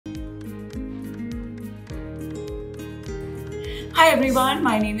Hi everyone,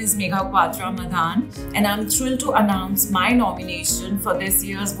 my name is Megha and I'm thrilled to announce my nomination for this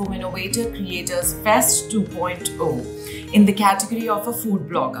year's Women Innovator Creators Fest 2.0 in the category of a food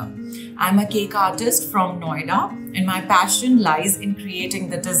blogger. I'm a cake artist from Noida and my passion lies in creating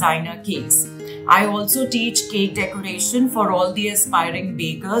the designer cakes. I also teach cake decoration for all the aspiring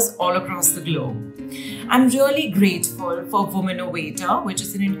bakers all across the globe. I'm really grateful for Women Innovator, which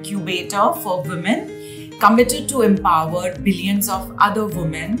is an incubator for women committed to empower billions of other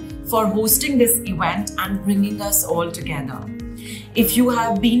women, for hosting this event and bringing us all together. If you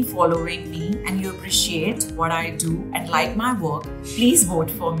have been following me and you appreciate what I do and like my work, please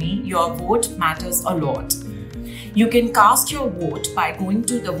vote for me. Your vote matters a lot. You can cast your vote by going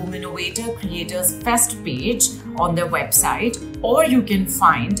to the Women Innovator Creators Fest page on their website, or you can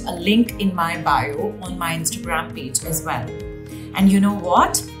find a link in my bio on my Instagram page as well. And you know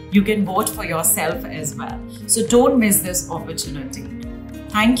what? You can vote for yourself as well. So don't miss this opportunity.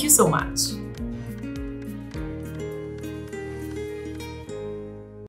 Thank you so much.